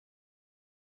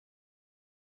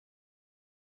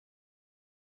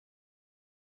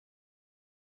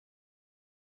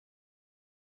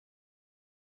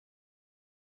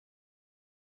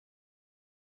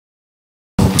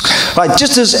Right,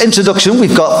 just as introduction,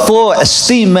 we've got 4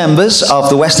 esteemed members of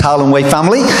the West Highland Way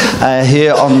family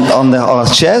here on our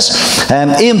chairs.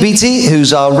 Ian Beattie,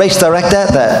 who's our race director,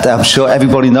 that I'm sure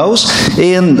everybody knows.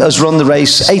 Ian has run the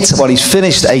race he's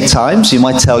finished 8 times. He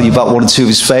might tell you about 1 or 2 of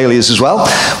his failures as well,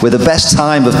 with a best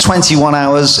time of 21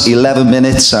 hours, 11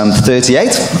 minutes and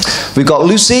 38. We've got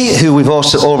Lucy, who we've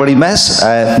also already met.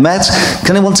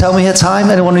 Can anyone tell me her time?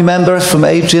 Anyone remember from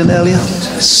Adrian earlier?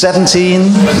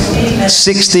 17,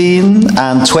 16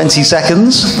 and 20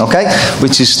 seconds, okay,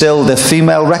 which is still the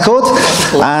female record.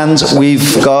 And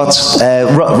we've got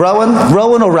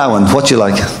Rowan, what do you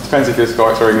like? Depends if you're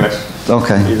Scottish or English.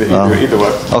 Okay. Either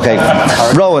works. Okay.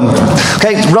 Rowan.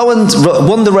 Okay, Rowan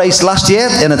won the race last year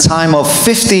in a time of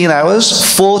 15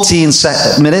 hours, 14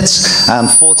 minutes and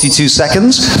 42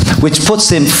 seconds, which puts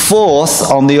him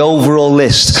 4th on the overall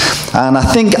list. And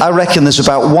I reckon there's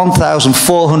about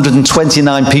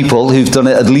 1,429 people who've done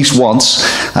it at least once,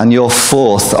 and you're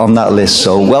 4th on that list,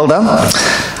 so well done.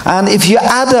 And if you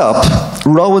add up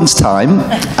Rowan's time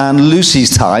and Lucy's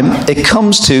time, it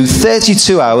comes to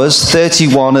 32 hours,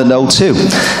 31 and 02.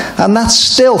 And that's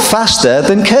still faster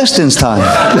than Kirsten's time.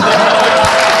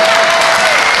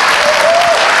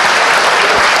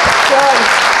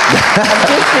 I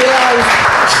just realised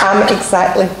I'm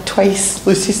exactly twice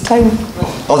Lucy's time.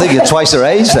 I think you're twice her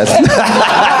age then.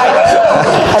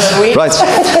 Right.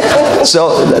 So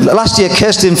last year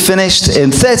Kirsten finished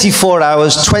in 34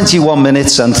 hours, 21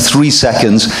 minutes and 3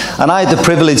 seconds. And I had the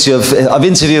privilege of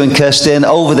interviewing Kirsten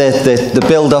over the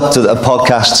build-up to the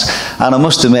podcasts. And I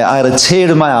must admit, I had a tear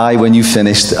in my eye when you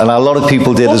finished. And a lot of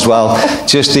people did as well.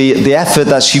 Just the effort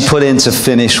that she put in to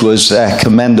finish was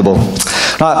commendable.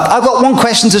 Now, I've got one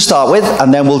question to start with,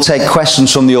 and then we'll take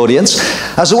questions from the audience.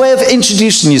 As a way of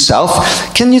introducing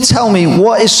yourself, can you tell me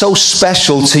what is so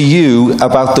special to you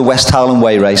about the West Highland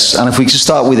Way race? And if we could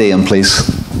start with Ian, please.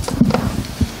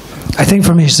 I think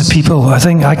for me it's the people. I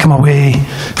think I come away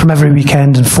from every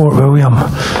weekend in Fort William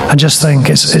and just think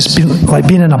it's been like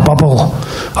being in a bubble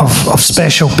of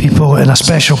special people in a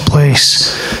special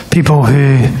place. People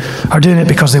who are doing it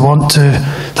because they want to.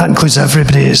 That includes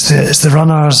everybody. It's the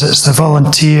runners, it's the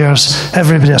volunteers,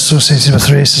 everybody associated with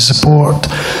race to support.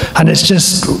 And it's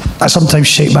just, I sometimes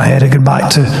shake my head and go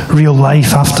back to real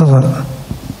life after that.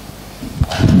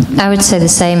 I would say the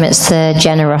same. It's the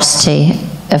generosity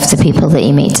of the people that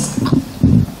you meet.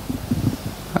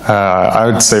 I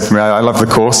would say for me, I love the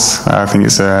course. I think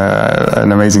it's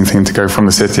an amazing thing to go from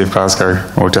the city of Glasgow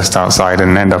or just outside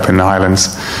and end up in the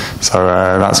Highlands. So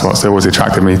that's what's always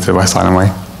attracted me to the West Highland Way.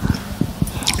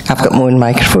 I've got my own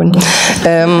microphone.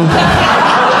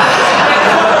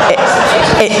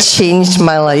 It changed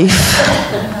my life,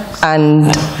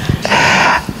 and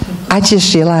I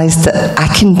just realised that I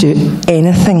can do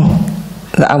anything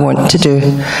that I want to do,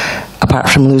 apart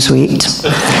from lose weight.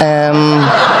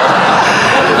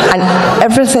 And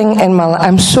everything in my life,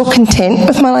 I'm so content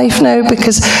with my life now,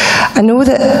 because I know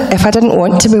that if I didn't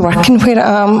want to be working where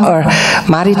I am or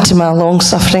married to my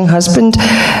long-suffering husband,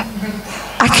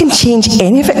 I can change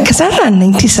any of it, because I ran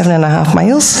 97.5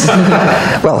 miles.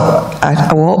 Well,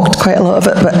 I walked quite a lot of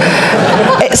it, but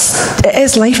it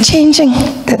is life-changing.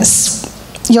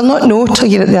 You'll not know till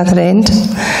you're at the other end,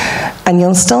 and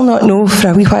you'll still not know for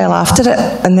a wee while after it,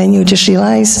 and then you'll just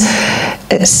realise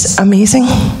it's amazing.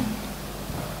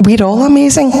 We're all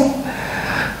amazing.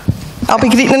 I'll be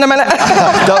greeting in a minute.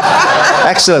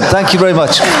 Excellent, thank you very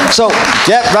much. So,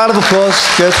 yeah, round of applause,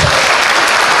 good.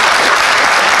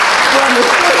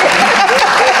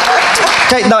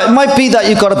 Okay, now it might be that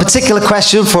you've got a particular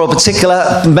question for a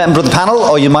particular member of the panel,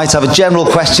 or you might have a general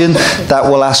question that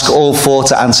we'll ask all 4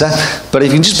 to answer. But if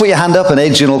you can just put your hand up and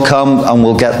Adrian will come and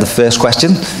we'll get the first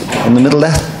question in the middle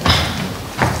there.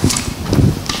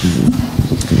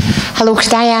 Hello,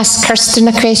 could I ask Kirsten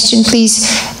a question, please?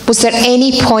 Was there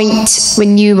any point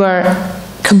when you were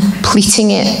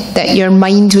completing it that your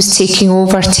mind was taking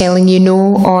over, telling you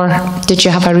no, or did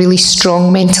you have a really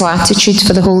strong mental attitude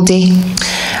for the whole day?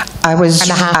 I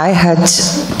had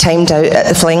timed out at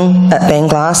the fling at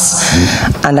Benglass,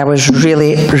 and I was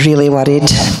really, really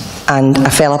worried, and I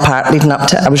fell apart leading up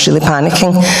to it. I was really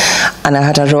panicking, and I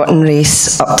had a rotten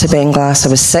race up to Benglass. I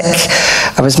was sick,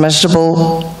 I was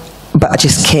miserable, but I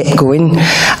just kept going,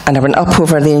 and I went up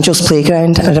over the Angels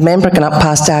Playground. I remember going up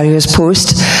past Dario's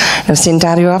post, and I was saying,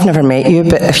 Dario, I've never met you,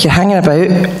 but if you're hanging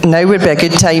about, now would be a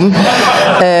good time.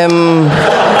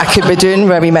 I could be doing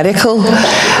a wee miracle.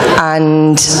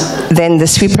 And then the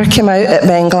sweeper came out at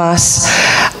Benglass,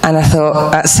 And I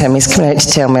thought, that's him, he's coming out to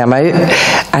tell me I'm out.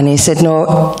 And he said,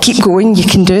 no, keep going, you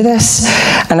can do this.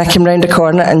 And I came round a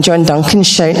corner and John Duncan's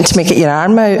shouting to me, get your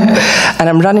arm out. And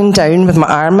I'm running down with my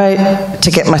arm out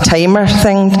to get my timer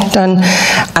thing done.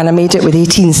 And I made it with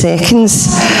 18 seconds.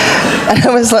 And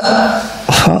I was like,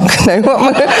 fuck, now what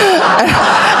am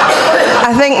I?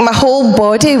 I think my whole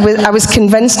body, I was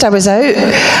convinced I was out,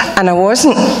 and I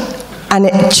wasn't. And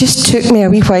it just took me a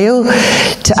wee while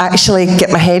to actually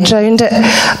get my head round it.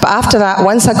 But after that,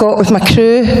 once I got with my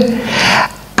crew,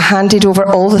 I handed over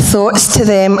all the thoughts to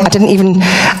them. I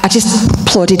just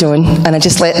plodded on, and I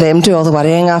just let them do all the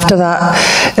worrying after that.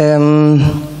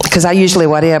 Because I usually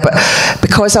worry, but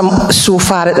because I'm so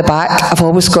far at the back, I've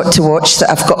always got to watch that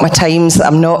I've got my times, that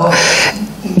I'm not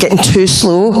getting too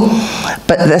slow.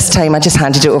 But this time I just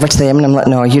handed it over to them, and I'm like,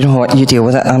 no, you know what, you deal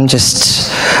with it. I'm just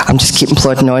keeping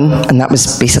plodding on, and that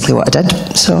was basically what I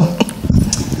did. So,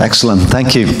 excellent,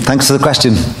 thank you. Thanks for the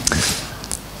question.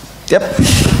 Yep.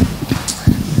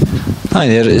 Hi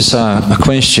there, it's a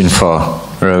question for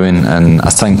Rowan, and I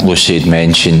think Lucy had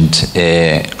mentioned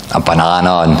a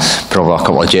banana and probably a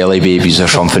couple of jelly babies or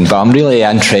something, but I'm really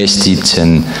interested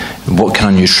in what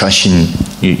kind of nutrition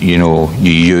you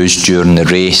use during the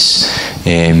race.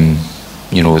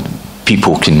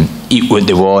 People can eat what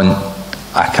they want.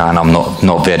 I'm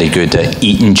not very good at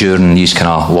eating during these kind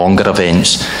of longer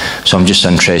events, so I'm just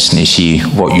interested to see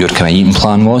what your kind of eating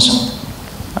plan was.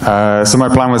 So my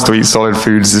plan was to eat solid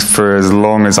foods for as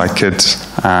long as I could.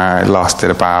 It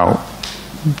lasted about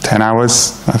 10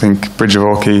 hours, I think. Bridge of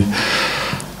Orkney,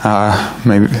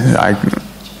 maybe I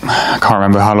can't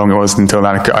remember how long it was until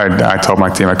then. I told my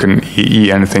team I couldn't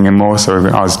eat anything anymore, so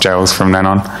I was gels from then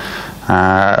on.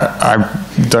 I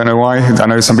don't know why. I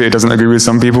know some people, it doesn't agree with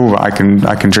some people, but I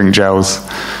can drink gels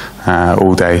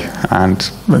all day,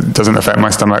 and it doesn't affect my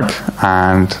stomach.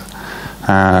 And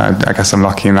I guess I'm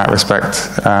lucky in that respect.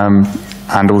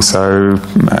 And also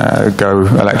go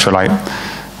electrolyte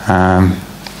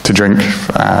to drink,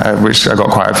 which I got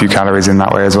quite a few calories in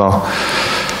that way as well.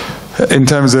 In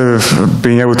terms of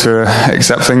being able to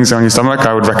accept things on your stomach,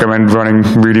 I would recommend running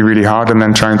really, really hard and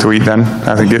then trying to eat then.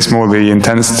 I think it's more the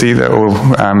intensity that will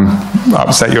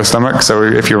upset your stomach. So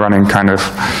if you're running kind of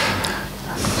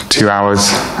 2 hours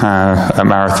at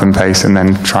marathon pace and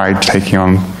then try taking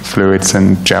on fluids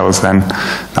and gels, then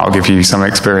that'll give you some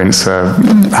experience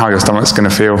how your stomach's going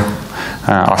to feel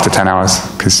after 10 hours,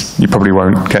 because you probably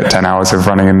won't get 10 hours of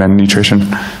running and then nutrition.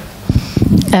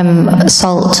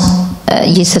 Salt.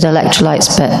 You said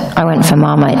electrolytes, but I went for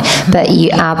Marmite. But you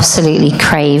absolutely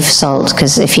crave salt,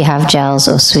 because if you have gels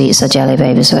or sweets or jelly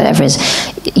babies or whatever it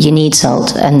is, you need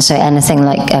salt. And so anything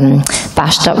like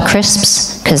bashed up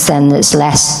crisps, because then it's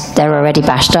less, they're already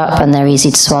bashed up and they're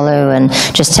easy to swallow, and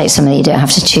just take something that you don't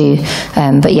have to chew.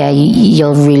 But yeah,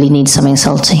 you'll really need something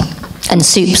salty. And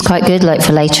soup's quite good, like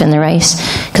for later in the race,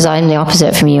 because I'm the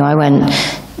opposite from you. I went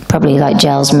probably like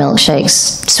gels,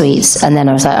 milkshakes, sweets, and then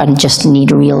I was like, I just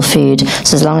need real food.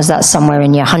 So as long as that's somewhere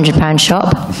in your £100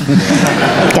 shop,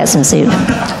 get some soup.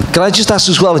 Can I just ask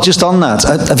as well, just on that,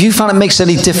 have you found it makes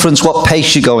any difference what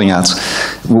pace you're going at?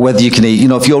 Whether you can eat,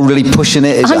 if you're really pushing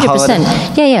it, is 100%. It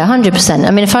harder? Yeah, 100%.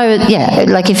 I mean, if I were,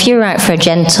 like if you're out for a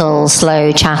gentle,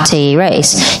 slow, chatty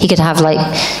race, you could have like,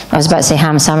 I was about to say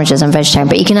ham sandwiches, I'm vegetarian,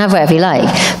 but you can have whatever you like.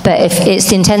 But if it's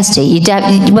the intensity,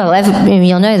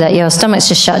 you'll know that your stomach's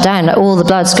just shut down, like all the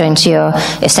blood's going to your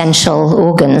essential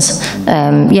organs.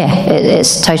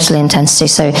 It's totally intensity.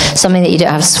 So something that you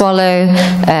don't have to swallow,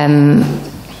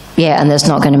 and that's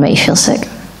not going to make you feel sick.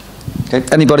 Okay.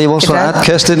 Anybody else want to add?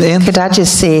 Kirsten, Ian? Could I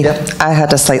just say, I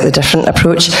had a slightly different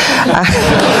approach.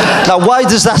 Now, why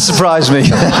does that surprise me?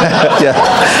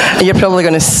 You're probably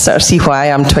going to sort of see why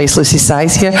I'm twice Lucy's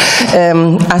size here.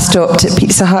 I stopped at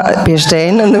Pizza Hut at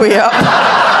Bearsden on the way up.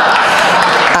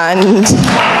 And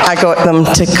I got them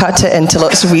to cut it into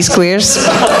lots of wee squares.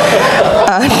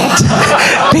 And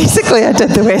basically I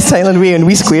did the West Highland way on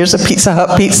wee squares of Pizza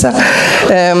Hut pizza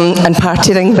and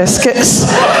party ring biscuits.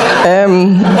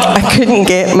 I couldn't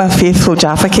get my faithful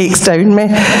Jaffa cakes down me.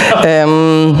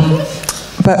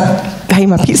 But hey,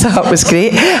 my Pizza Hut was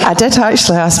great. I did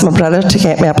actually ask my brother to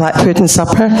get me a black pudding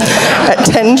supper at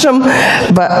Tyndrum,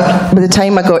 but by the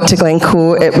time I got to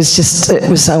Glencoe, it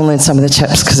was only some of the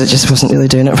chips, because it just wasn't really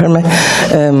doing it for me.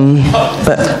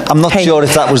 But I'm not sure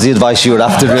if that was the advice you were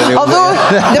after, really. Although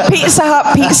the Pizza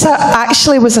Hut pizza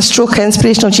actually was a stroke of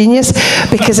inspirational genius,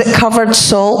 because it covered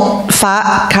salt,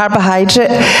 fat,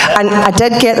 carbohydrate, and I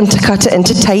did get them to cut it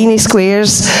into tiny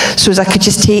squares so as I could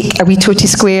just take a wee totty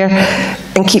square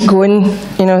and keep going.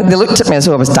 They looked at me as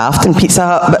though I was daft in Pizza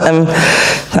Hut, but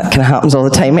that kind of happens all the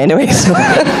time anyway. So.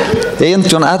 Ian, do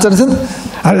you want to add anything?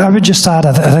 I would just add,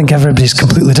 I think everybody's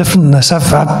completely different in this.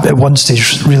 I've at one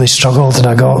stage really struggled, and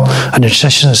I got a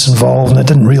nutritionist involved, and it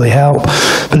didn't really help.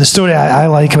 But the story I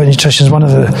like about nutrition is one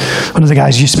of the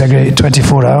guys used to be a great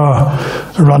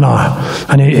 24-hour runner,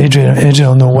 and Adrian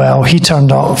will know well. He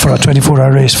turned up for a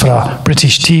 24-hour race for a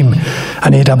British team,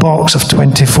 and he had a box of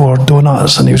 24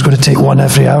 donuts, and he was going to take one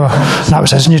every hour, and that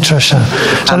was his nutrition.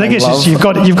 So I think it's just you've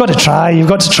got to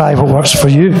try what works for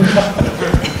you.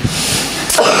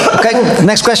 Okay,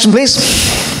 next question, please.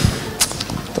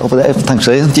 Over there, thanks,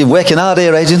 Adrian. You're working hard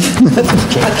here, Adrian.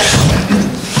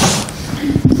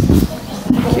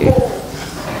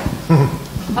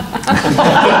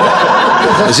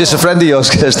 Is this a friend of yours,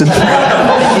 Kirsten?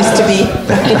 Used to be.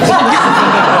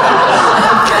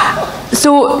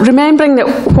 So, remembering that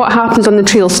what happens on the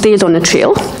trail stays on the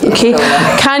trail, okay,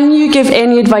 can you give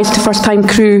any advice to first-time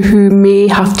crew who may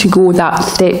have to go that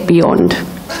step beyond?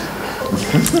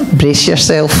 Brace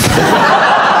yourself.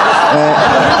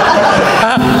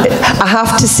 I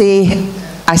have to say,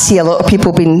 I see a lot of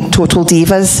people being total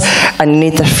divas and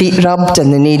need their feet rubbed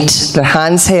and they need their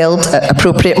hands held at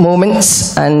appropriate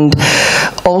moments and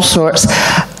all sorts.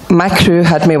 My crew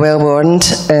had me well warned.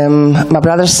 My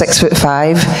brother's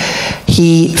 6'5".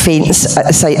 He faints at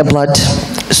the sight of blood.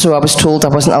 So I was told I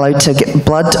wasn't allowed to get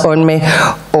blood on me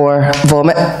or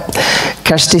vomit.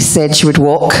 Kirsty said she would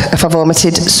walk if I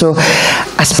vomited. So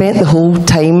I spent the whole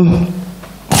time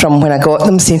from when I got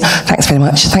them saying, thanks very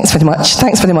much, thanks very much,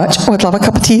 thanks very much. Oh, I'd love a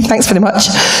cup of tea, thanks very much.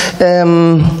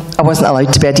 I wasn't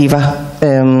allowed to be a diva.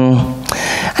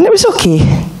 And it was okay.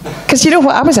 Because you know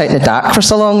what, I was out in the dark for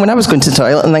so long when I was going to the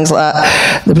toilet and things like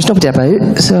that. There was nobody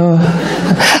about. So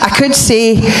I could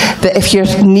say that if you're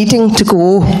needing to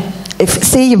go, if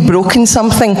say you've broken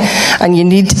something and you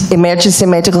need emergency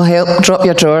medical help, drop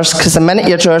your drawers, because the minute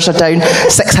your drawers are down,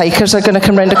 6 hikers are going to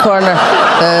come round the corner.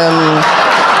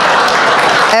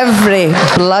 Every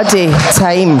bloody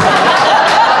time.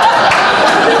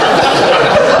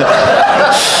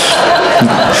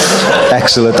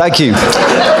 Excellent, thank you.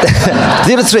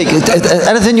 The other three,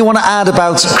 anything you want to add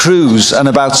about crews and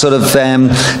about sort of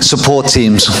support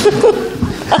teams?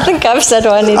 I think I've said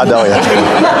what I need. I know, yeah.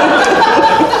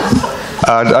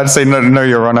 I'd say know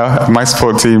your runner. My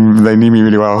support team, they knew me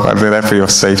really well. They're there for your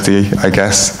safety, I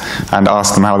guess, and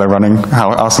ask them how they're running,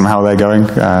 ask them how they're going.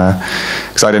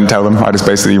 Because I didn't tell them. I just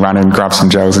basically ran in, grabbed some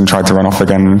gels, and tried to run off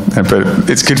again. But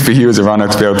it's good for you as a runner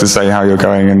to be able to say how you're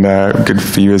going, and good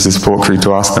for you as a support crew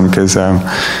to ask them, because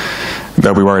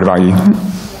they'll be worried about you.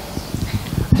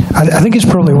 I think it's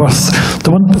probably worth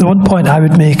the one point I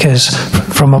would make is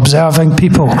from observing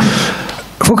people.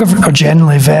 Folk are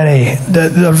generally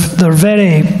they're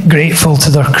very grateful to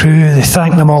their crew. They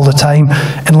thank them all the time,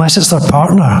 unless it's their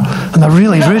partner, and they're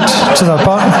really rude to their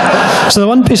partner. So the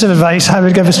one piece of advice I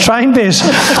would give is try and be as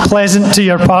pleasant to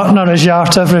your partner as you are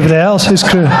to everybody else who's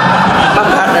crew.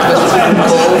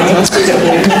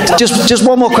 Just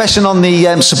one more question on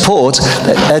the support.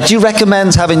 Do you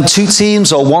recommend having 2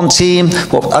 teams or 1 team?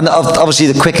 Well, and obviously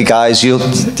the quicker guys, you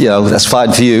know, that's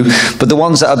fine for you. But the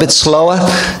ones that are a bit slower,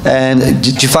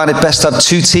 do you find it best to have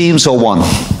 2 teams or 1?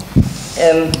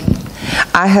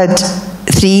 I had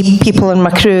 3 people in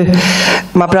my crew.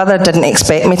 My brother didn't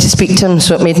expect me to speak to him,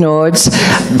 so it made no odds.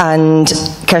 And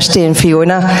Kirsty and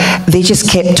Fiona, they just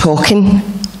kept talking,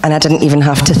 and I didn't even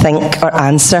have to think or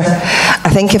answer. I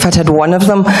think if I'd had 1 of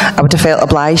them, I would have felt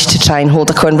obliged to try and hold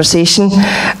a conversation.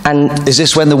 And is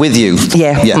this when they're with you?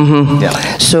 Yeah. Yeah. Mm-hmm.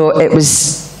 Yeah. So it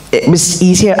was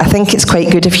easier. I think it's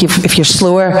quite good if you're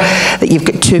slower that you've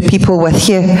got 2 people with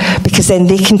you, because then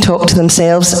they can talk to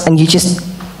themselves and you just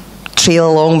trail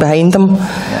along behind them.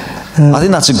 I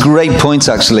think that's a great point,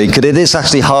 actually, because it is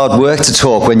actually hard work to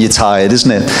talk when you're tired,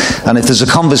 isn't it? And if there's a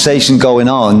conversation going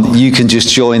on, you can just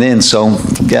join in. So,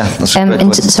 yeah, that's a great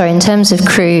point. Sorry, in terms of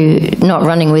crew not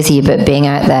running with you but being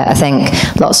out there, I think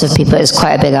lots of people, it's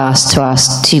quite a big ask to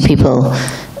ask 2 people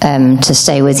to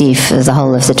stay with you for the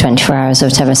whole of the 24 hours or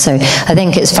whatever. So I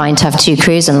think it's fine to have 2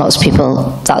 crews, and lots of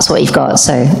people, that's what you've got,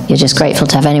 so you're just grateful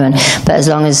to have anyone. But as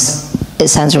long as, it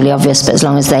sounds really obvious, but as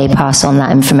long as they pass on that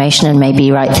information and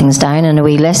maybe write things down in a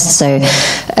wee list. So,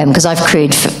 because I've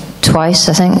crewed twice,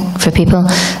 I think, for people.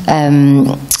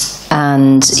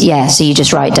 And yeah, so you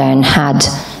just write down, had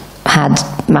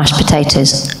mashed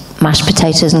potatoes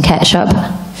and ketchup.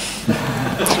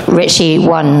 Richie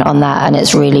won on that, and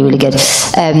it's really, really good.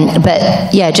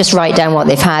 But yeah, just write down what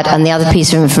they've had. And the other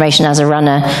piece of information as a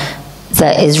runner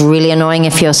that is really annoying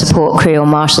if your support crew or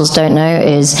marshals don't know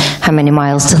is how many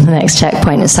miles to the next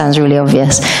checkpoint. It sounds really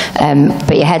obvious,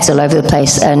 but your head's all over the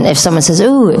place. And if someone says,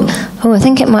 I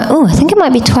think it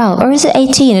might be 12, or is it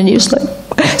 18? And you're just like,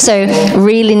 So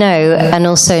really know, and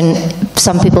also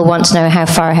some people want to know how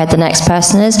far ahead the next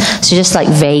person is. So just like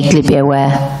vaguely be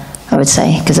aware, I would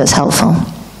say, because that's helpful.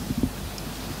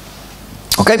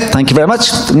 Okay, thank you very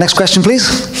much. Next question, please.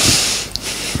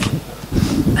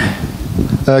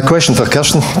 Question for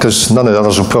Kirsten, because none of the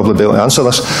others will probably be able to answer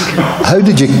this. How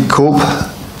did you cope?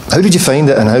 How did you find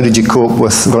it, and how did you cope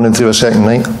with running through a second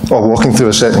night, or walking through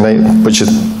a second night, which is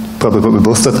probably what we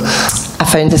both did? I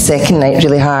found the second night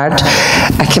really hard.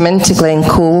 I came into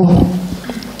Glencoe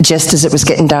just as it was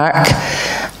getting dark,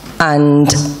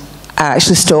 and I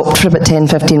actually stopped for about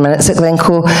 10-15 minutes at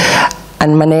Glencoe,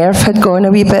 and my nerve had gone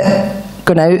a wee bit,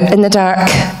 gone out in the dark.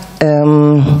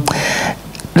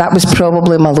 That was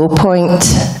probably my low point.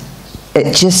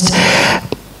 It just,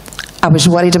 I was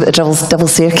worried about the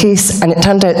Devil's Staircase, and it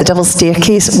turned out the Devil's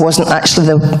Staircase wasn't actually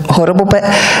the horrible bit.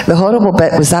 The horrible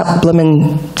bit was that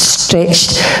blooming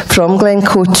stretched from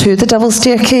Glencoe to the Devil's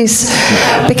Staircase,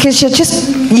 because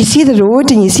you see the road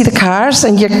and you see the cars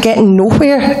and you're getting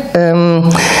nowhere.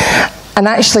 And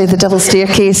actually the Devil's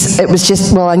Staircase, it was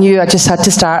just, well, I knew I just had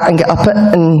to start and get up it,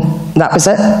 and that was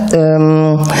it.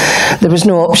 There was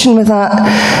no option with that.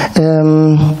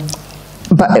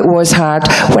 But it was hard.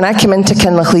 When I came into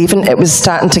Kinlochleven, it was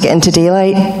starting to get into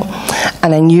daylight,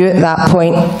 and I knew at that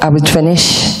point I would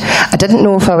finish. I didn't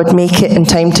know if I would make it in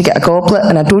time to get a goblet,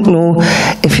 and I don't know,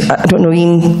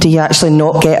 Ian, do you actually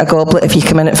not get a goblet if you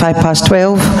come in at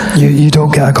 12:05? You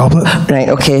don't get a goblet. Right,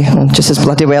 okay. Well, just as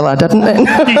bloody well I didn't then.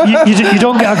 you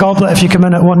don't get a goblet if you come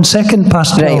in at 1 second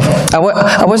past 12. Right.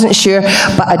 I wasn't sure,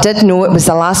 but I did know it was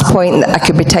the last point that I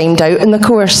could be timed out in the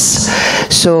course.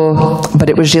 So, but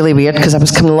it was really weird because I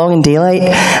was coming along in daylight,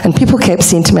 and people kept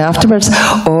saying to me afterwards,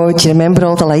 "Oh, do you remember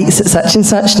all the lights at such and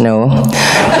such?" No.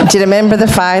 Do you remember the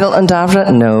fire at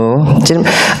Davra? No.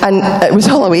 And it was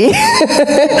all away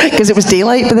because it was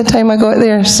daylight by the time I got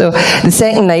there. So the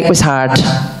second night was hard.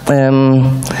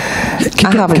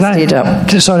 I haven't stayed up.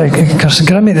 Sorry, Kirsten,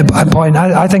 can I make the point?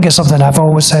 I think it's something I've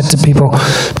always said to people,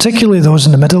 particularly those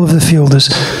in the middle of the field, is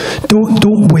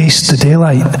don't waste the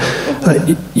daylight.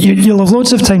 You'll have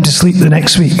loads of time to sleep the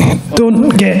next week.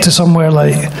 Don't get to somewhere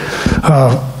like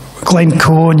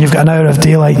Glencoe and you've got an hour of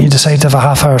daylight and you decide to have a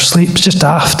half-hour sleep. It's just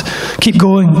daft. Keep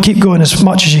going as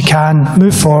much as you can.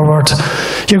 Move forward.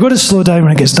 You're going to slow down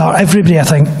when it gets dark. Everybody, I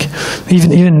think,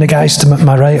 even the guys to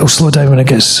my right, will slow down when it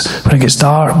gets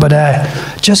dark. But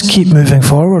just keep moving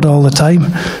forward all the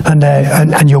time,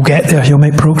 and you'll get there. You'll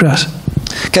make progress.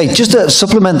 Okay, just to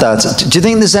supplement that, do you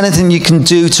think there's anything you can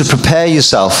do to prepare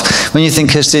yourself? When you think,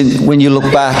 Kirsten, when you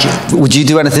look back, would you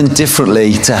do anything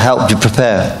differently to help you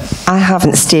prepare? I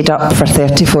haven't stayed up for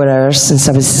 34 hours since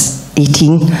I was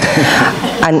 18,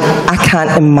 and I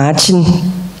can't imagine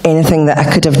anything that I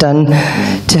could have done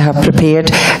to have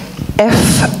prepared.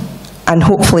 If, and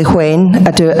hopefully when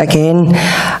I do it again,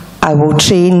 I will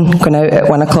train going out at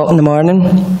 1 o'clock in the morning,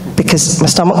 because my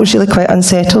stomach was really quite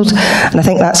unsettled, and I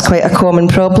think that's quite a common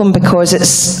problem because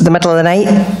it's the middle of the night.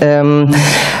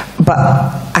 But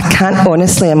I can't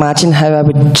honestly imagine how I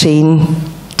would train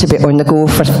to be on the go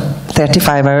for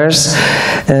 35 hours.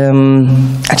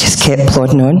 I just kept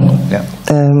plodding on. Yeah.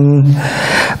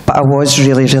 But I was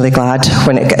really, really glad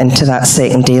when it got into that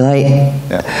second daylight.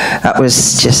 Yeah. That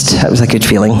was a good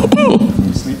feeling.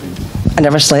 I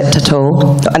never slept at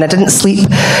all, and I didn't sleep.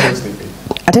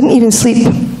 I didn't even sleep.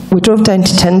 We drove down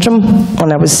to Tyndrum,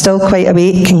 and I was still quite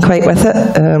awake and quite with it.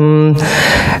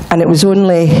 And it was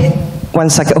only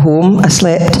once I got home I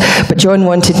slept. But John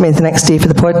wanted me the next day for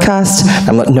the podcast.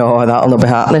 I'm like, no, that'll not be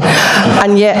happening.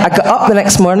 And yet I got up the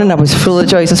next morning. I was full of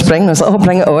joys of spring. I was like, oh,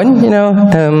 bring it on, you know.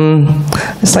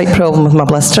 A slight problem with my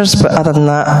blisters, but other than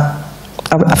that,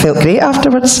 I felt great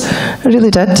afterwards. I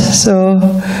really did. So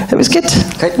it was good.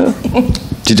 Okay.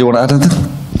 Did you want to add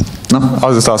anything? No? I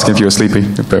was just asking if you were sleepy.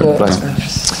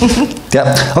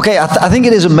 Yeah. Okay. I think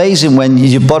it is amazing when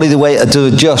your body, the way it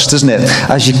does adjust, doesn't it?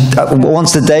 As you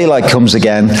once the daylight comes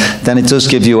again, then it does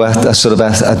give you a sort of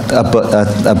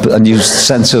a new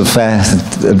sense of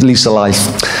at least a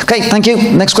life. Okay. Thank you.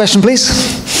 Next question, please.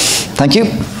 Thank you.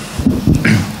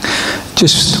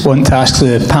 Just want to ask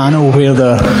the panel where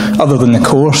other than the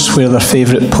course, where their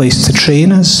favourite place to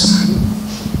train is.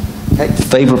 Okay.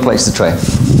 Favourite place to train.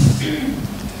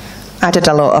 I did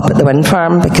a lot up at the wind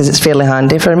farm because it's fairly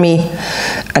handy for me,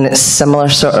 and it's similar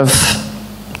sort of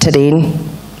terrain.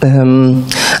 And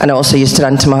I also used to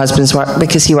run to my husband's work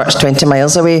because he works 20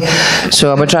 miles away.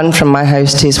 So I would run from my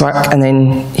house to his work, and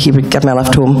then he would give me a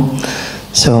lift home.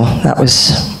 So that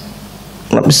was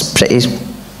pretty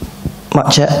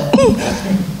much it.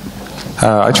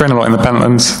 I train a lot in the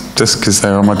Pentlands just because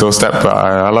they're on my doorstep, but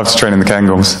I love to train in the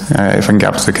Cairngorms. If I can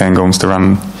get up to the Cairngorms to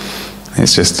run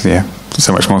it's just, yeah,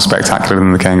 so much more spectacular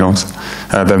than the Cairngorms,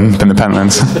 than the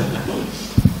Pentlands.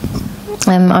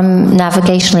 I'm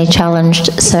navigationally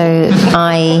challenged, so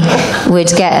I would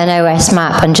get an OS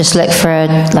map and just look for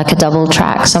a double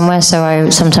track somewhere. So I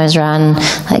sometimes ran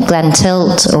like Glen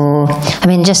Tilt, or I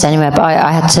mean just anywhere, but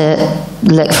I had to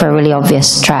look for a really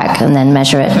obvious track and then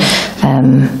measure it.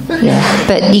 Yeah,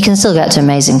 but you can still get to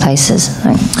amazing places.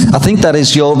 I think that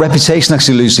is your reputation,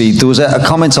 actually, Lucy. There was a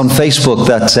comment on Facebook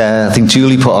that I think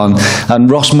Julie put on, and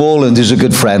Ross Morland, who's a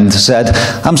good friend, said,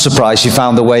 "I'm surprised you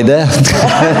found the way there."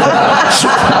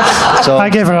 So, I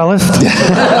gave her a lift.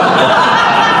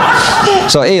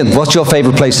 So, Ian, what's your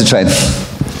favourite place to train?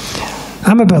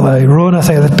 I'm a bit like Rowan. I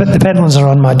think the Pentlands are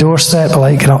on my doorstep. I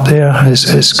like getting up there.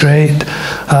 It's great.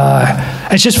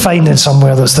 It's just finding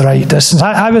somewhere that's the right distance.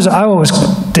 I always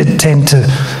did tend to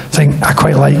think I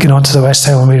quite like getting onto the West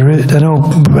Highland Way route. I know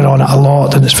we're on it a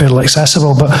lot and it's fairly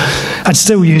accessible, but I'd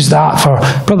still use that for,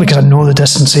 probably because I know the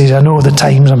distances, I know the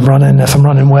times I'm running. If I'm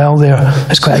running well there,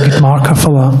 it's quite a good marker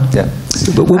for that. Yeah.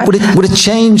 But would it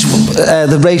change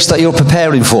the race that you're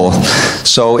preparing for?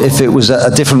 So if it was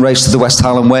a different race to the West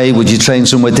Highland Way, would you train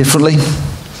somewhere differently?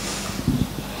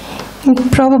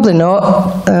 Probably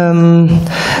not.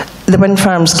 The wind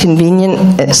farm's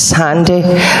convenient, it's handy.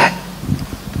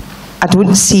 I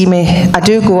don't see me, I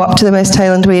do go up to the West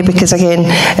Highland Way because again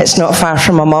it's not far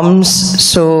from my mum's,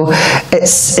 so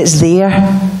it's there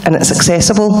and it's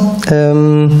accessible.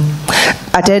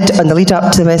 I did, on the lead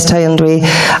up to the West Highland Way,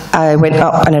 I went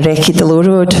up and I recce'd the low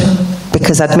road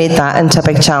because I'd made that into a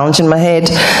big challenge in my head.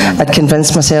 I'd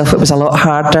convinced myself it was a lot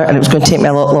harder and it was going to take me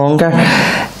a lot longer,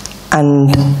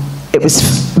 and it was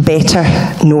better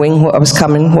knowing what was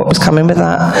coming with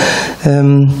that.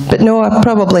 But no, I've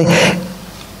got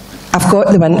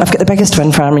the biggest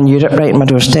wind farm in Europe right on my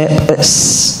doorstep.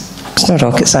 It's no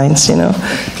rocket science, you know.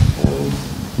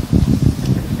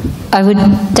 I would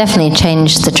definitely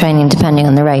change the training depending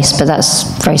on the race, but that's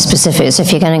very specific. So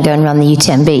if you're going to go and run the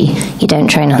UTMB, you don't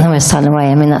train on the West Highland Way.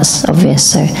 I mean, that's obvious.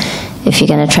 So if you're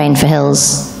going to train for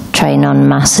hills, train on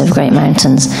massive great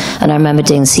mountains. And I remember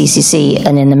doing CCC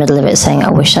and in the middle of it saying, I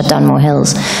wish I'd done more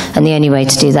hills. And the only way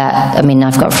to do that, I mean,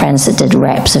 I've got friends that did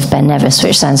reps of Ben Nevis,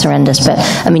 which sounds horrendous, but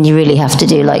I mean, you really have to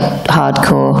do like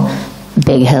hardcore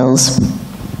big hills.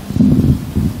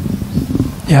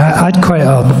 Yeah, I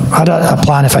had a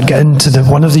plan if I'd get into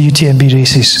one of the UTMB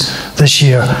races this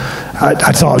year.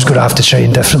 I thought I was going to have to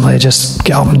train differently, just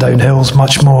get up and down hills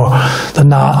much more than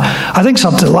that. I think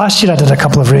last year I did a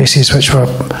couple of races which were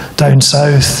down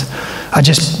south. I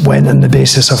just went on the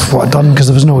basis of what I'd done because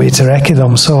there was no way to recce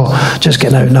them, so just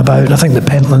getting out and about. And I think the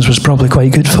Pentlands was probably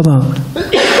quite good for that.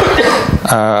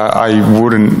 I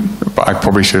wouldn't, but I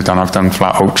probably should have done. I've done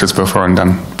flat ultras before and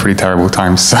done pretty terrible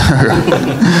times, so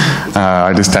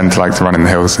I just tend to like to run in the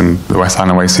hills, and the West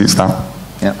Highland Way suits that.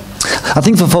 Yeah. I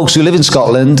think for folks who live in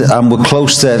Scotland and we're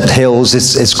close to hills,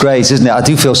 it's great, isn't it? I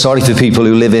do feel sorry for people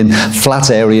who live in flat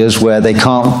areas where they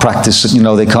can't practice, you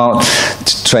know, they can't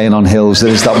train on hills.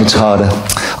 It is that much harder.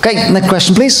 Okay, next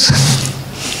question, please.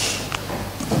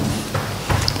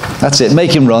 That's it,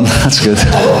 make him run. That's good.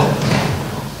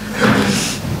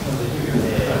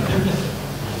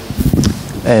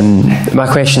 My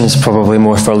question is probably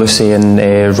more for Lucy and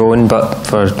Rowan, but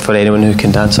for anyone who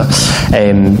can answer.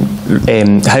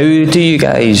 How do you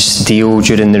guys deal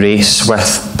during the race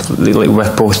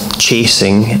with both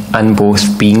chasing and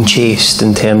both being chased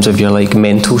in terms of your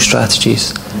mental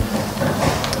strategies?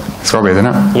 It's Robbie, isn't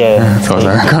it? Yeah.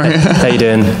 How you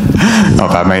doing?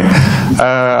 Not bad, mate.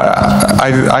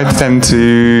 I tend to.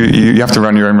 You have to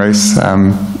run your own race.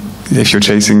 If you're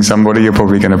chasing somebody, you're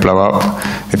probably going to blow up.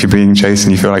 If you're being chased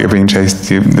and you feel like you're being chased,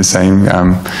 the same.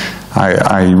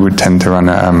 I would tend to run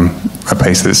a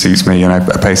pace that suits me, and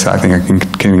a pace that I think I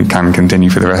can continue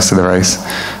for the rest of the race.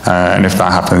 And if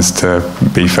that happens to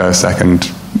be first, second,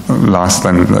 last,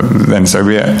 then so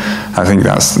be it. I think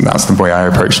that's the way I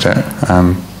approached it.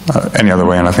 Any other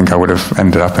way, and I think I would have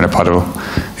ended up in a puddle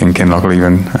in Kinlochel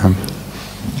even.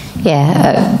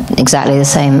 Yeah, exactly the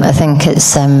same. I think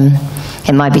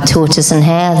it might be tortoise and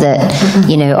hare that,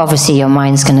 you know, obviously your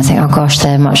mind's going to think, oh gosh,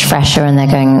 they're much fresher and they're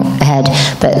going ahead,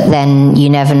 but then you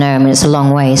never know. I mean, it's a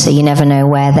long way, so you never know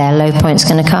where their low point's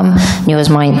going to come. Yours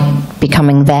might be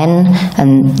coming then,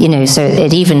 and, you know, so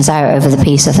it evens out over the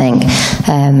piece, I think.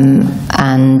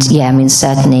 And yeah, I mean,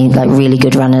 certainly like really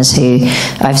good runners who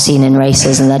I've seen in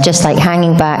races, and they're just like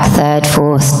hanging back 3rd,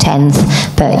 4th,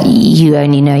 10th, but you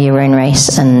only know your own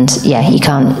race, and yeah, you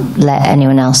can't let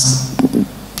anyone else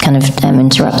kind of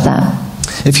interrupt that.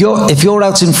 If you're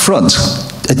out in front,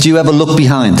 do you ever look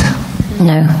behind?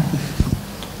 No.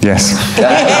 Yes.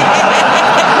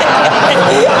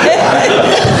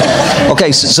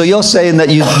 Okay, so you're saying that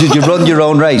you run your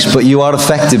own race, but you are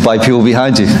affected by people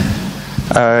behind you?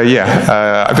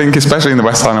 I think especially in the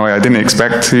West Highland Way, I didn't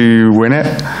expect to win it.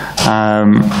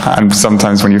 And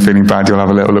sometimes when you're feeling bad, you'll have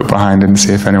a little look behind and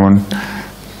see if anyone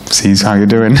sees how you're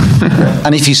doing.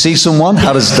 And if you see someone,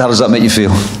 how does that make you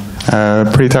feel?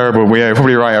 Pretty terrible. Yeah, you're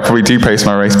probably right. I probably do pace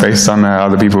my race based on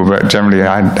other people, but generally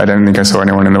I don't think I saw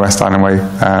anyone in the West Highland Way.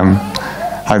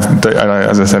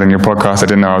 As I said in your podcast, I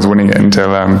didn't know I was winning it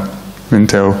until I've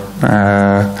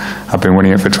been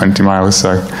winning it for 20 miles,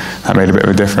 so that made a bit of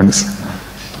a difference.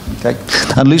 Okay.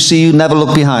 And Lucy, you never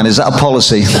look behind. Is that a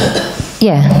policy?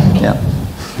 Yeah. Yeah.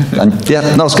 And yeah,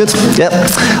 that was good. Yeah.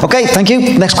 Okay, thank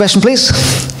you. Next question, please.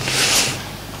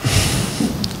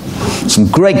 Some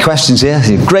great questions here.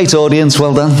 Great audience.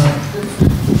 Well done.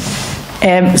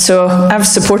 So I've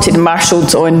supported and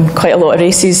marshalled on quite a lot of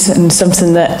races, and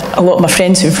something that a lot of my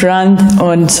friends who've ran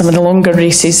on some of the longer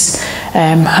races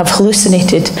have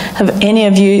hallucinated. Have any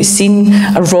of you seen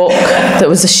a rock that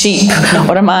was a sheep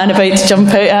or a man about to jump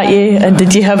out at you? And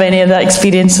did you have any of that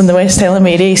experience on the West Highland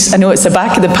Way race? I know it's the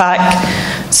back of the pack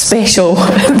special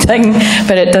thing,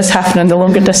 but it does happen on the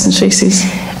longer distance races.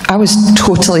 I was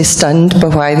totally stunned by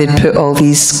why they'd put all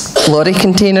these lorry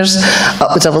containers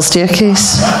up the double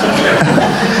staircase.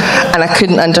 And I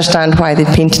couldn't understand why they'd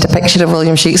painted a picture of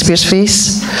William Shakespeare's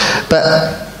face. But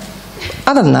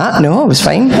other than that, no, it was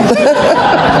fine.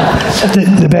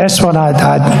 The best one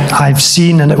I've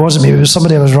seen, and it wasn't me, it was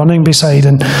somebody I was running beside,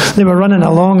 and they were running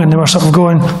along and they were sort of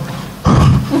going...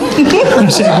 I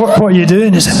said, what are you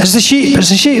doing? He said, it's the sheep,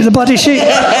 the bloody sheep.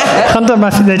 Under my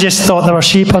feet, they just thought there were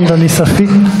sheep underneath their feet.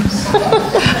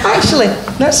 Actually,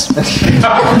 that's... Do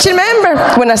you remember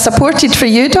when I supported for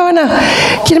you, Donna?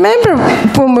 Do you remember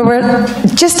when we were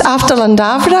just after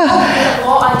Llandovery?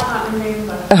 I can't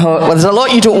remember. Oh, well, there's a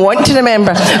lot you don't want to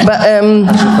remember, but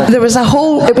there was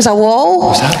it was a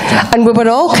wall, and we were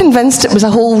all convinced it was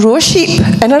a whole row of sheep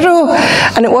in a row,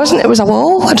 and it wasn't, it was a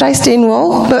wall, a dry stone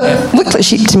wall, but it looked like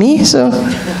sheep to me, so,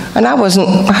 and I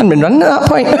hadn't been running at that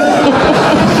point.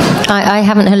 I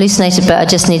haven't hallucinated, but I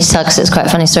just need to tell, because it's quite a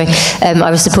funny story.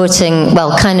 I was supporting,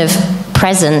 well, kind of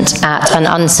present at an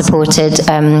unsupported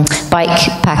bike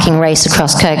packing race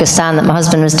across Kyrgyzstan that my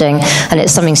husband was doing, and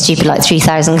it's something stupid like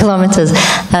 3,000 kilometres.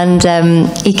 And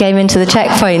he came into the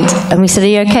checkpoint, and we said, "Are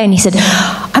you okay?" And he said,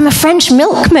 "I'm a French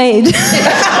milkmaid."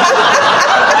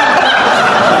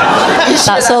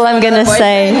 That's all I'm going to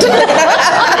say.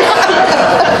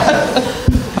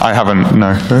 I haven't,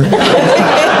 no.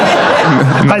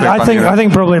 I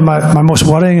think probably my most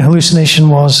worrying hallucination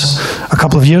was a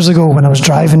couple of years ago when I was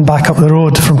driving back up the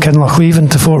road from Kinlochleven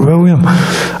to Fort William,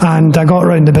 and I got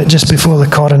round a bit just before the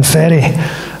Corran ferry,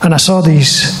 and I saw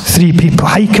these 3 people,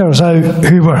 hikers out,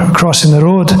 who were crossing the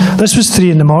road. This was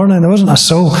 3 in the morning, there wasn't a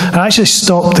soul. I actually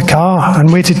stopped the car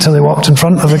and waited till they walked in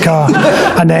front of the car,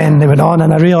 and then they went on,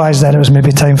 and I realised then it was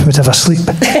maybe time for me to have a sleep.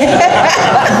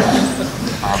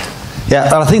 Yeah,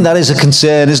 and I think that is a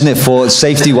concern, isn't it, for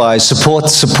safety-wise.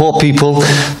 Support people,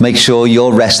 make sure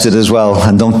you're rested as well,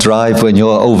 and don't drive when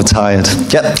you're overtired.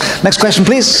 Yep. Next question,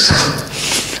 please.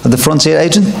 At the front here,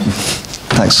 Adrian.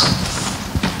 Thanks.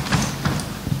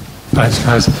 Thanks,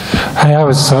 guys. I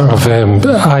was sort of,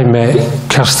 I met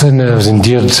Kirsten, I was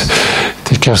endeared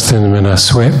to Kirsten when I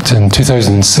swept in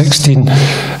 2016.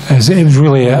 It was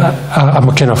really, I'm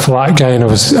a kind of flat guy, and I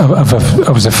was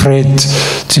afraid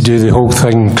to do the whole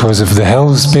thing because of the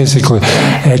hills, basically,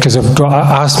 because I've got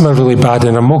asthma really bad,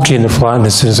 and I'm okay in the flat, and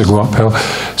as soon as I go uphill,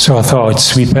 so I thought I'd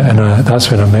sweep it, and that's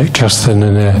when I met Kirsten,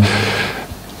 and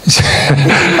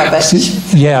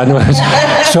yeah, I know.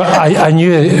 So I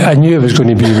knew it was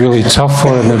going to be really tough for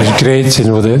her, and it was great to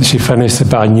know that she finished it,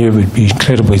 but I knew it would be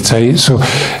incredibly tight. So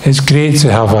it's great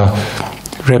to have a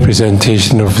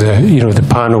representation of the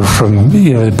panel from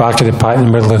the back of the pack, the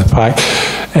middle of the pack.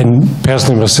 And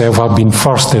personally myself, I've been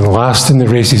first and last in the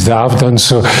races that I've done,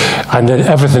 so, and then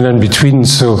everything in between,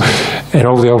 so, in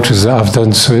all the ultras that I've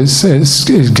done, so it's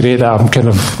great that I'm kind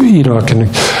of,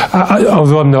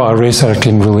 although I'm not a racer, I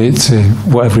can relate to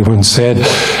what everyone said.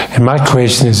 And my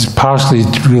question is partially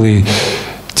really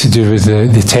to do with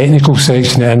the technical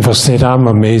section at Inversnaid. I'm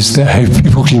amazed at how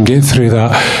people can get through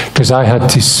that, because I had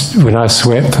to, when I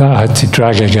swept that, I had to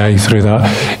drag a guy through that.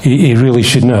 He really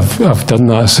shouldn't have done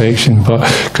that section, but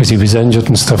because he was injured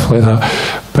and stuff like that.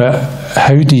 But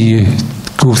how do you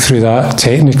go through that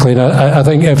technically? And I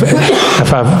think if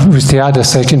I was to add a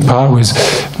second part, was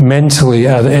mentally,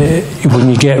 when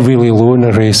you get really low in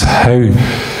a race, how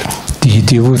do you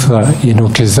deal with that? You know,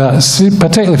 because that's,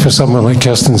 particularly for someone like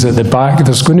Kirsten's at the back,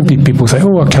 there's going to be people who think,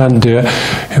 oh, I can't do it,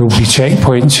 who will be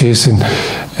checkpoint chasing.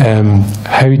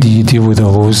 How do you deal with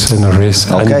all those in a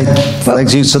race? Okay,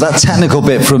 thanks you. So that technical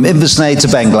bit from Inversnaid to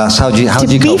Benglass, how do you go? To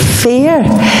be fair,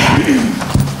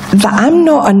 that I'm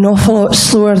not an awful lot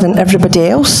slower than everybody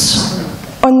else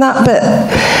on that bit,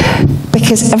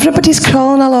 because everybody's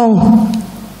crawling along.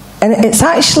 And it's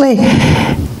actually,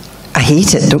 I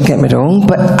hate it, don't get me wrong,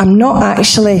 but I'm not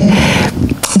actually.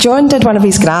 John did one of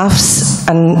his graphs,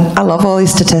 and I love all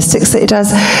his statistics that he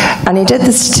does, and he did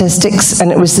the statistics,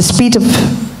 and it was the speed of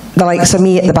the likes of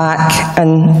me at the back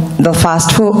and the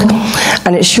fast folk,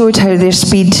 and it showed how their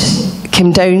speed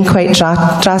came down quite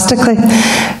drastically.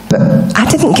 But I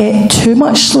didn't get too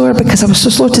much slower because I was so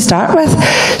slow to start with.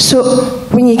 So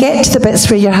when you get to the bits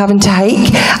where you're having to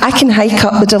hike, I can hike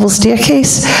up the double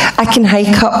staircase, I can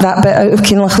hike up that bit out of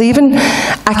Kinlochleven,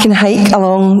 I can hike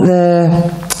along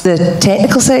the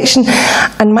technical section,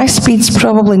 and my speed's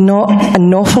probably not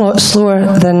an awful lot slower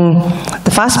than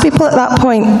the fast people at that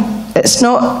point. It's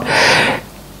not,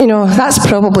 you know, that's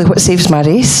probably what saves my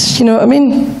race, you know what I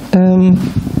mean?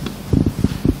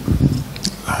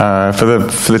 For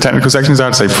the technical sections,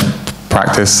 I'd say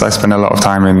practice. I spend a lot of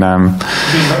time in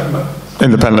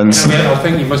the Pentlands. I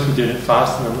think you must be doing it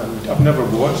fast. I've never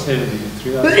watched anybody go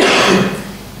through that.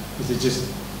 Is it just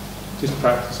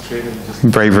practice training?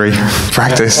 Bravery,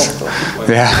 practice.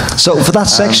 Yeah. So for that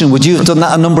section, would you have done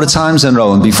that a number of times then,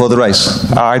 Rowan, before the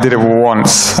race? I did it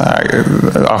once.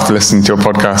 After listening to your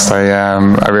podcast,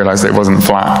 I realised it wasn't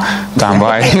flat down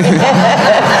by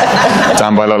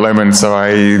Loch Lomond, so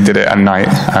I did it at night.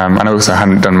 And I also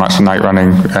hadn't done much night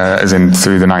running, as in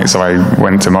through the night, so I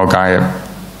went to Mulgai at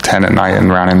 10 at night and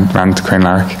ran to Crane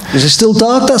Larrick. Is it still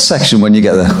dark, that section, when you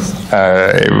get there?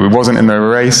 It wasn't in the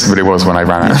race, but it was when I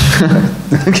ran it.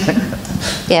 Okay.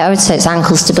 Yeah, I would say it's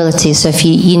ankle stability. So if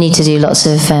you need to do lots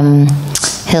of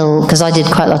hill, because I did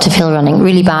quite a lot of hill running,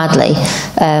 really badly,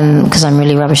 because I'm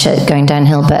really rubbish at going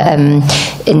downhill, but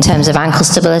in terms of ankle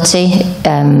stability,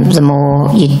 the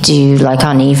more you do like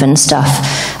uneven stuff.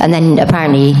 And then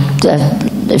apparently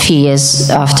a few years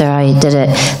after I did it,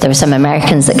 there were some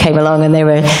Americans that came along and they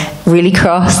were really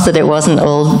cross that it wasn't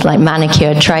all like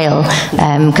manicured trail,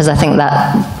 because I think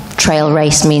that trail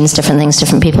race means different things to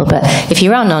different people. But if you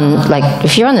run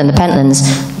in the Pentlands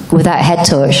without a head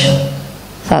torch,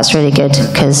 that's really good,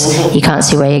 because you can't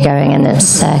see where you're going, and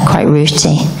it's quite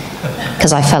rooty,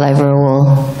 because I fell over a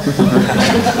wall.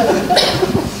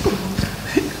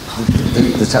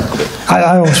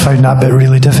 I always found that bit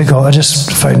really difficult. I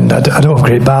just found I don't have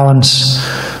great balance.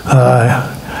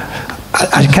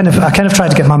 I kind of tried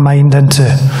to get my mind into,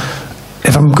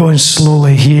 if I'm going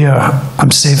slowly here,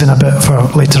 I'm saving a bit for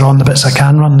later on, the bits I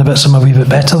can run, the bits I'm a wee bit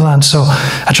better than. So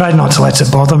I tried not to let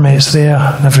it bother me. It's there,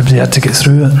 and everybody had to get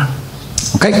through it.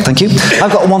 Okay, thank you.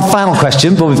 I've got one final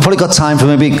question, but we've probably got time for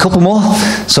maybe a couple more.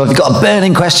 So if you've got a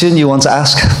burning question you want to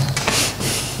ask.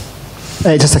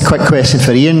 Just a quick question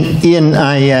for Ian. Ian,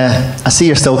 I see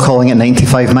you're still calling it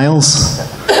 95 miles.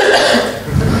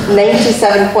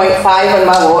 97.5 on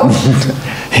my watch.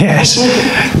 Yes.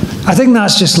 I think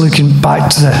that's just looking back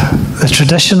to the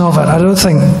tradition of it. I don't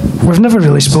think, we've never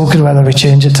really spoken whether we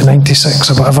change it to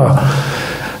 96 or whatever.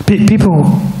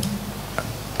 People,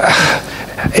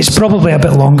 it's probably a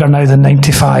bit longer now than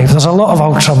 95. There's a lot of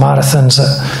ultra marathons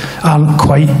that aren't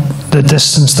quite the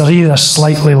distance. They're either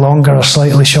slightly longer or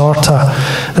slightly shorter.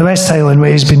 The West Highland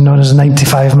Way has been known as a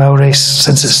 95-mile race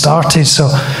since it started, so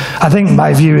I think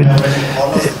my view would...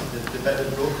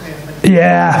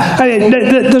 Yeah,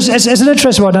 it's an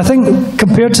interesting one. I think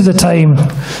compared to the time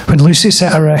when Lucy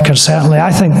set a record, certainly,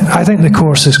 I think the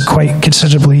course is quite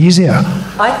considerably easier.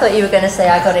 I thought you were going to say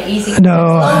I got it easy.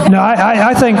 No,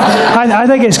 I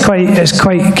think it's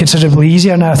quite considerably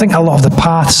easier now. I think a lot of the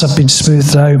paths have been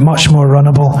smoothed out, much more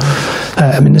runnable.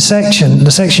 I mean, the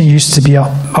section used to be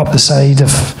up the side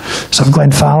of sort of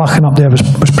Glenfalloch and up there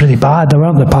was pretty bad. There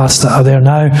weren't the paths that are there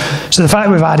now. So the fact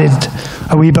we've added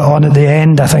a wee bit on at the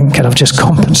end, I think, kind of just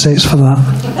compensates for that.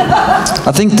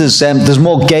 I think there's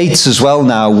more gates as well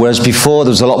now, whereas before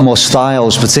there was a lot more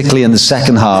styles, particularly in the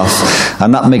second half,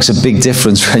 and that makes a big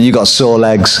difference when you got sore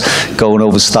legs going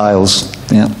over styles.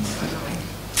 Yeah.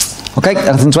 Okay,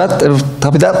 anything to add? Happy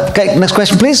with that? Okay, next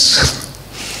question, please.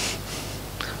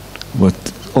 We're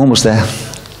almost there.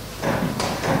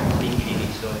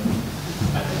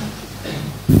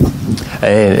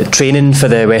 Training for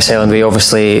the West Highland Way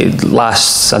obviously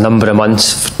lasts a number of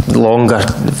months, longer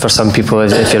for some people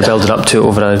if you're building up to it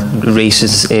over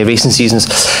racing seasons.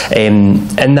 In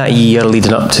that year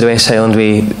leading up to the West Highland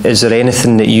Way, is there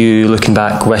anything that you, looking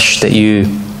back, wish that you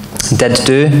did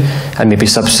do and maybe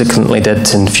subsequently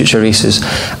did in future races,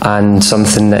 and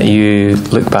something that you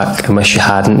look back and wish you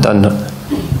hadn't done?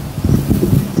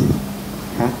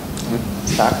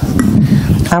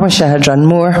 I wish I had run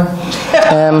more.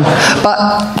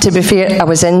 But to be fair, I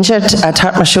was injured. I'd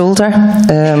hurt my shoulder,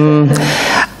 and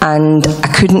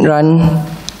I couldn't run,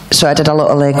 so I did a lot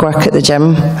of leg work at the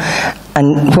gym.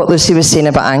 And what Lucy was saying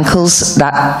about ankles,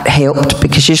 that helped,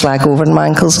 because usually I go over in my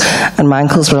ankles, and my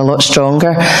ankles were a lot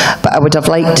stronger. But I would have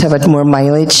liked to have had more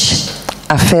mileage.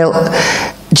 I felt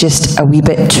just a wee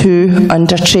bit too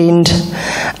undertrained,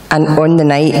 and on the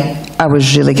night I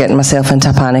was really getting myself into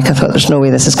a panic. I thought, there's no way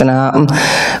this is going to happen.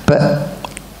 But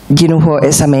you know what,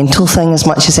 it's a mental thing as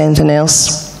much as anything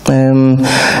else.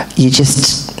 You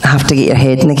just have to get your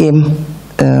head in the game.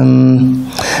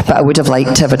 But I would have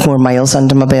liked to have had more miles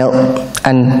under my belt,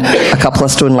 and a couple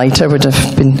of stone lighter would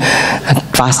have been a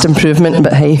vast improvement,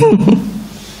 but hey.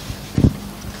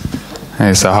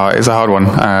 It's a hard one.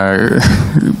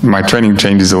 My training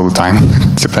changes all the time,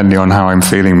 depending on how I'm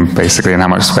feeling, basically, and how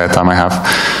much spare time I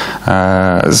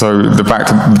have. So the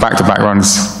back-to-back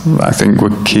runs, I think,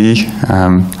 were key.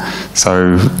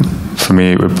 So for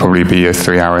me, it would probably be a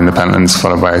 3-hour independence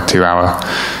followed by a 2-hour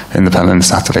independence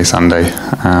Saturday, Sunday,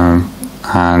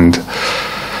 and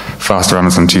faster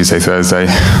runs on Tuesday, Thursday.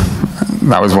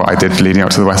 That was what I did leading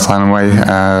up to the West Highland Way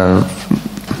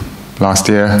last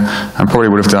year, and probably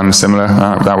would have done similar.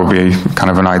 That would be kind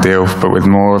of an ideal, but with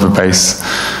more of a base,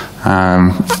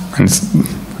 and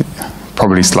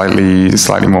probably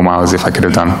slightly more miles if I could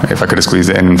have squeezed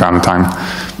it in and found the time.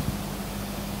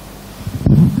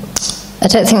 I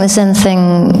don't think there's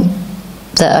anything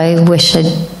that I wish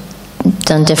I'd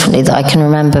done differently that I can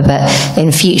remember, but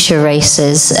in future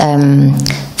races,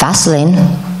 Vaseline,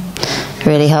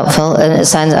 really helpful. And it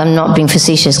sounds, I'm not being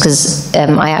facetious, because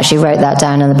I actually wrote that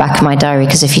down in the back of my diary,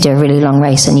 because if you do a really long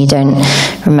race and you don't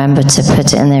remember to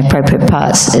put it in the appropriate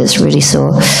parts, it's really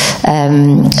sore.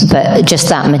 But just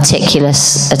that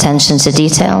meticulous attention to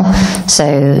detail,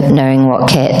 so knowing what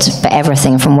kit, but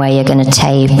everything from where you're going to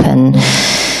tape and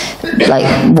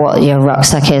like what your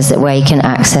rucksack is, that where you can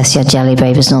access your jelly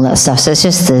babies and all that stuff. So it's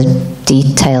just the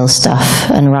detail stuff,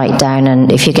 and write down,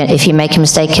 and if you make a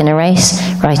mistake in a race,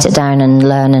 write it down and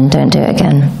learn, and don't do it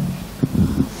again.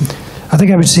 I think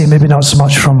I would say maybe not so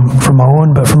much from my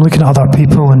own, but from looking at other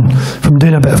people and from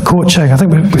doing a bit of coaching. I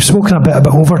think we've spoken a bit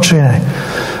about overtraining,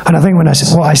 and I think what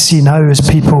I see now is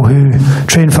people who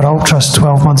train for ultras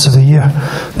 12 months of the year,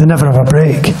 they never have a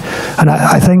break, and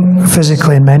I think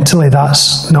physically and mentally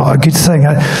that's not a good thing.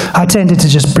 I tended to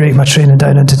just break my training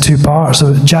down into 2 parts,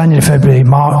 so January, February,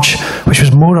 March, which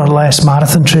was more or less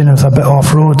marathon training with a bit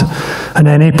off-road, and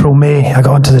then April, May I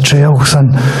got onto the trails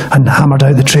and hammered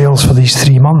out the trails for these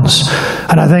 3 months.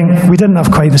 And I think we didn't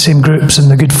have quite the same groups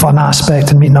and the good fun aspect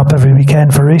and meeting up every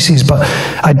weekend for races, but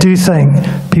I do think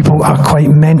people are quite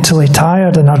mentally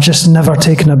tired and are just never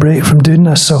taking a break from doing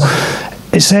this. So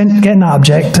it's getting that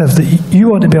objective that you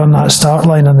want to be on that start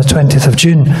line on the 20th of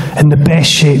June in the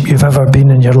best shape you've ever been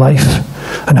in your life.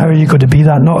 And how are you going to be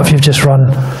that? Not if you've just run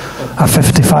a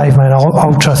 55-mile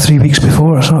ultra 3 weeks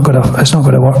before. It's not going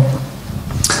to work.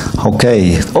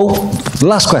 Okay. Oh,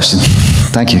 last question.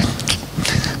 Thank you.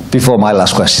 Before my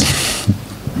last question.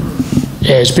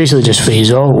 It's basically just for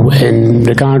you all. In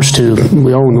regards to,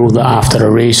 we all know that after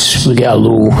a race we get a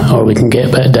low, or we can get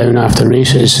a bit down after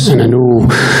races, and I know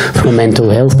from a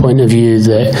mental health point of view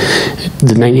that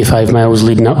the 95 miles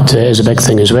leading up to it is a big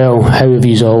thing as well. How have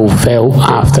you all felt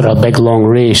after a big long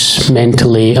race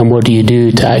mentally, and what do you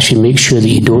do to actually make sure that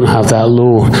you don't have that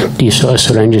low? Do you sort of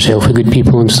surround yourself with good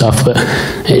people and stuff? But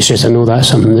it's just, I know that's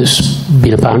something that's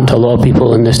been apparent to a lot of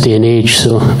people in this day and age,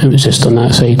 so it was just on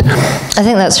that side. I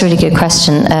think that's a really good question.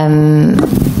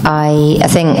 I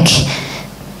think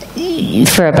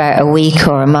for about a week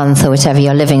or a month or whatever,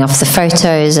 you're living off the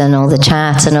photos and all the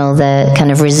chat and all the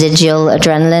kind of residual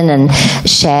adrenaline and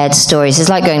shared stories. It's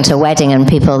like going to a wedding and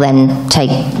people then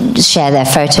share their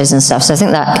photos and stuff. So I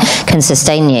think that can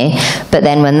sustain you. But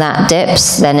then when that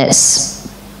dips, then it's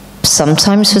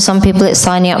sometimes for some people it's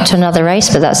signing up to another race,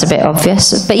 but that's a bit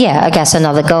obvious. But yeah, I guess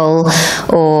another goal,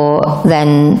 or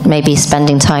then maybe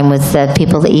spending time with the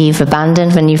people that you've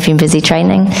abandoned when you've been busy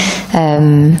training.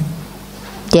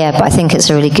 Yeah, but I think it's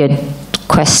a really good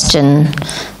question,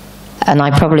 and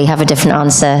I probably have a different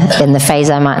answer in the phase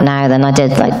I'm at now than I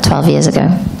did like 12 years ago.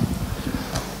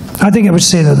 I think I would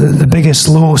say that the biggest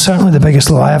low, certainly the biggest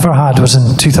low I ever had, was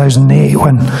in 2008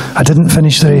 when I didn't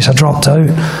finish the race. I dropped out,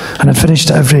 and I'd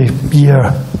finished it every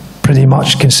year pretty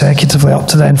much consecutively up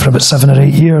to then for about 7 or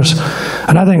 8 years.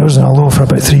 And I think it was in a low for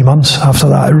about 3 months after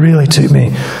that. It really took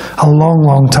me a long,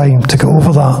 long time to get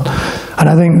over that. And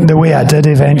I think the way I did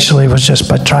eventually was just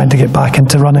by trying to get back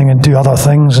into running and do other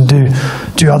things and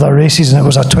do other races. And it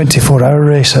was a 24-hour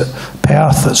race at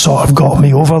Perth that sort of got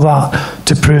me over that,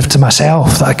 to prove to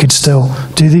myself that I could still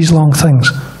do these long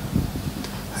things.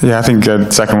 Yeah, I think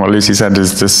second what Lucy said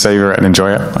is just savour it and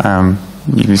enjoy it.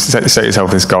 You set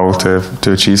yourself this goal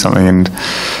to achieve something, and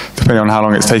depending on how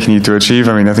long it's taken you to achieve,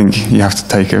 I mean, I think you have to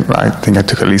take it. I think I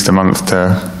took at least a month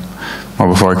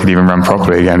before I could even run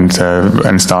properly again,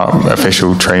 and start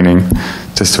official training,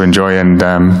 just to enjoy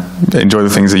enjoy the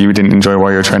things that you didn't enjoy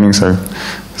while you were training. So,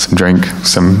 some drink,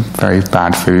 some very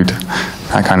bad food,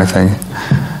 that kind of thing.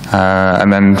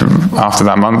 And then after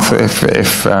that month,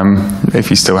 if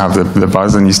you still have the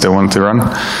buzz and you still want to run,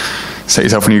 set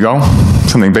yourself a new goal,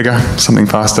 something bigger, something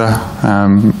faster,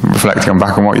 reflecting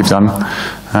back on what you've done,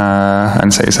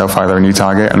 and set yourself either a new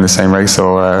target in the same race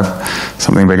or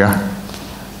something bigger.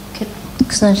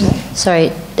 Sorry,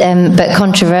 but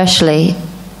controversially,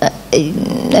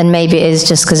 and maybe it is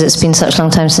just because it's been such a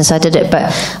long time since I did it,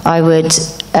 but I would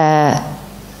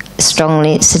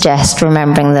strongly suggest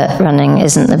remembering that running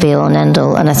isn't the be-all and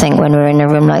end-all. And I think when we're in a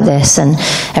room like this and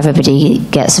everybody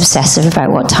gets obsessive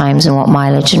about what times and what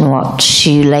mileage and what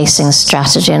shoelacing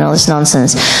strategy and all this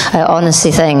nonsense, I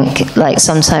honestly think, like,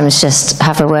 sometimes just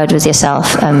have a word with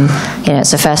yourself.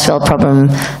 It's a first world problem.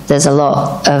 There's a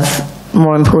lot of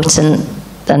more important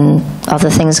than other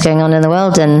things going on in the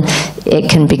world, and it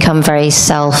can become very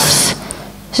selfish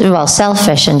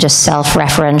and just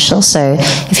self-referential. So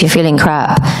if you're feeling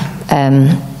crap,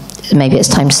 maybe it's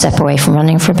time to step away from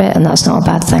running for a bit, and that's not a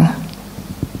bad thing.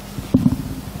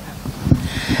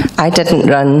 I didn't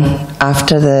run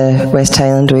after the West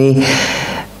Highland Way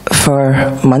for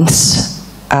months.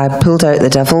 I pulled out the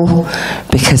devil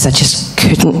because I just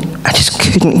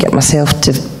couldn't get myself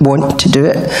to want to do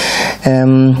it.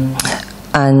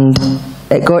 And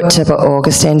it got to about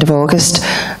August, end of August,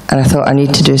 and I thought I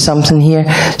need to do something here.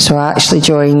 So I actually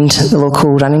joined the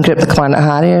local running group, the Planet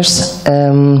Harriers,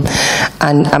 and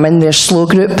I'm in their slow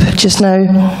group just now,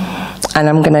 and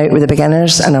I'm going out with the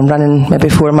beginners, and I'm running maybe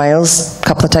 4 miles a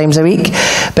couple of times a week,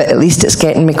 but at least it's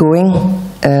getting me going.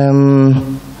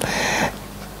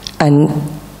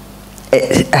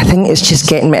 I think it's just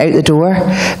getting me out the door,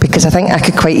 because I think I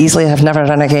could quite easily have never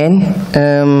run again.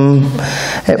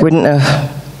 It wouldn't have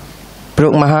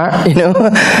broke my heart,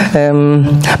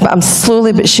 but I'm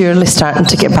slowly but surely starting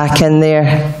to get back in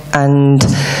there, and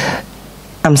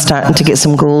I'm starting to get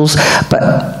some goals. But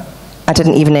I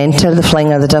didn't even enter the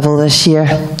Flying of the Devil this year.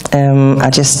 I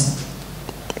just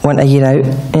went a year out,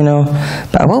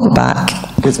 but I will be back.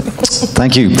 Good.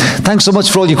 Thank you. Thanks so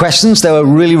much for all your questions. They were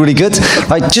really, really good.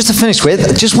 Right, just to finish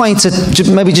with, just want you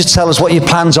to maybe just tell us what your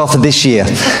plans are for this year.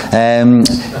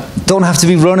 Don't have to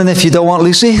be running if you don't want,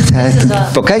 Lucy.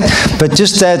 Okay, but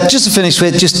just to finish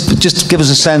with, just give us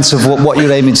a sense of what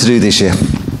you're aiming to do this year.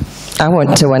 I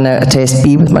want to win a Test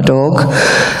B with my dog.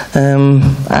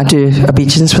 I do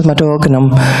obedience with my dog, and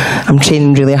I'm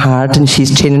training really hard, and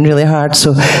she's training really hard.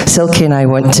 So Silky and I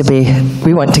want to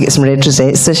get some red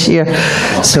rosettes this year.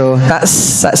 So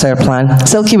that's our plan.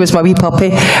 Silky was my wee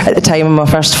puppy at the time of my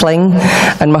first fling,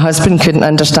 and my husband couldn't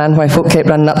understand why folk kept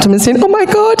running up to him and saying, "Oh my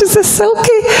God, is this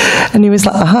Silky?" And he was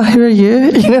like, "Who are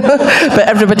you?" But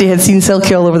everybody had seen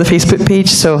Silky all over the Facebook page,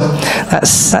 so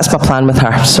that's my plan with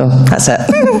her. So that's it.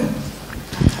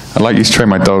 I'd like you to train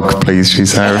my dog, please.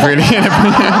 She's really in a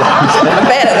I'm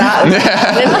better at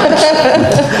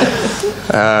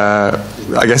that.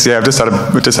 I guess, yeah, I've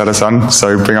just had a son,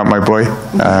 so bring up my boy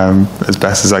as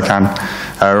best as I can.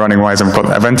 Running-wise,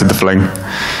 I've entered the Fling,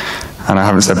 and I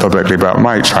haven't said publicly, but I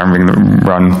might try and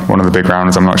run one of the big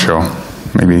rounds. I'm not sure.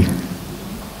 Maybe.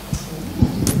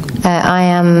 I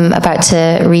am about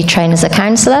to retrain as a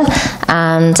counsellor,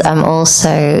 and I'm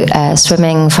also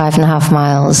swimming 5.5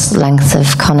 miles length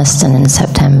of Coniston in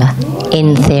September,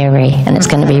 in theory, and it's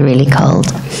going to be really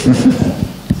cold.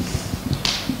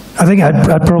 I think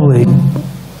I'd probably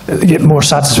get more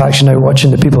satisfaction out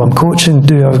watching the people I'm coaching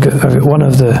do. I've got one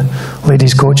of the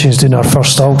ladies coaching is doing her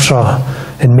first ultra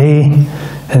in May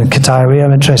in Kitaiway.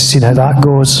 I'm interested in seeing how that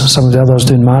goes. Some of the others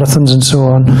doing marathons and so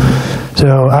on.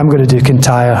 So I'm going to do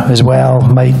Kintyre as well.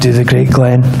 Might do the Great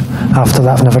Glen after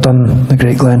that. I've never done the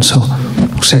Great Glen, so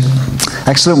we'll see.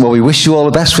 Excellent. Well, we wish you all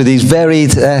the best with these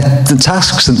varied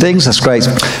tasks and things. That's great.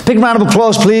 Big round of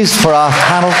applause, please, for our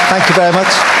panel. Thank you very much.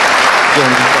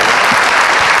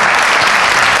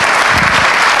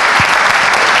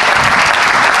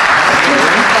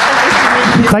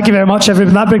 Thank you very much,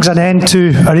 everyone. That brings an end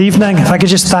to our evening. If I could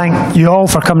just thank you all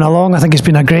for coming along. I think it's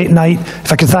been a great night.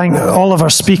 If I could thank all of our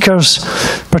speakers,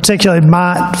 particularly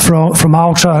Matt from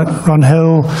Ultra,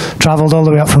 Runhill, travelled all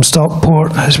the way up from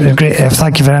Stockport. It's been great.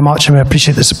 Thank you very much, and we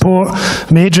appreciate the support.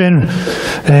 And Adrian,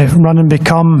 Run and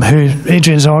Become, who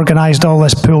Adrian's organised all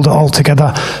this, pulled it all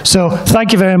together. So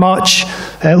thank you very much.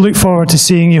 Look forward to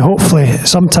seeing you hopefully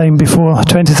sometime before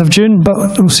 20th of June,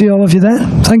 but we'll see all of you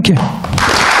then. Thank you.